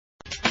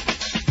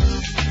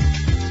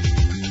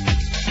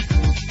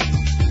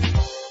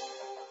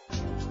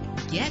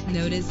Get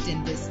noticed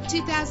in this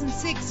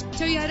 2006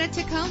 Toyota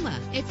Tacoma.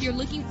 If you're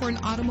looking for an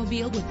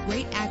automobile with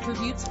great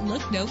attributes,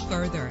 look no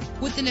further.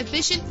 With an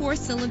efficient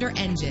 4-cylinder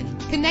engine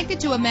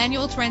connected to a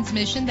manual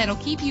transmission that'll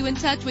keep you in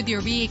touch with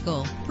your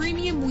vehicle,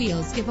 premium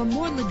wheels give a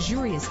more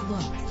luxurious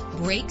look.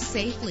 Brake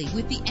safely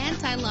with the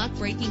anti-lock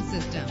braking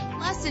system.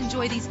 Plus,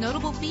 enjoy these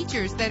notable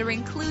features that are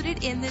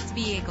included in this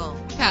vehicle: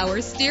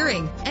 power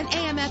steering, an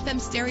AM/FM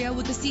stereo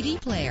with a CD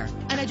player,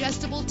 an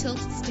adjustable tilt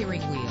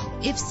steering wheel.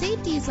 If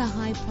safety is a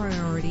high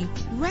priority,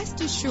 rest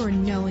assured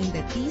knowing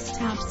that these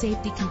top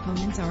safety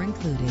components are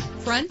included: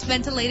 front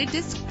ventilated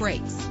disc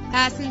brakes,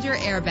 passenger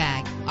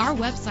airbag. Our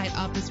website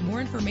offers more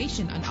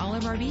information on all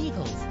of our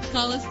vehicles.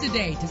 Call us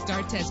today to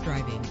start test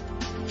driving.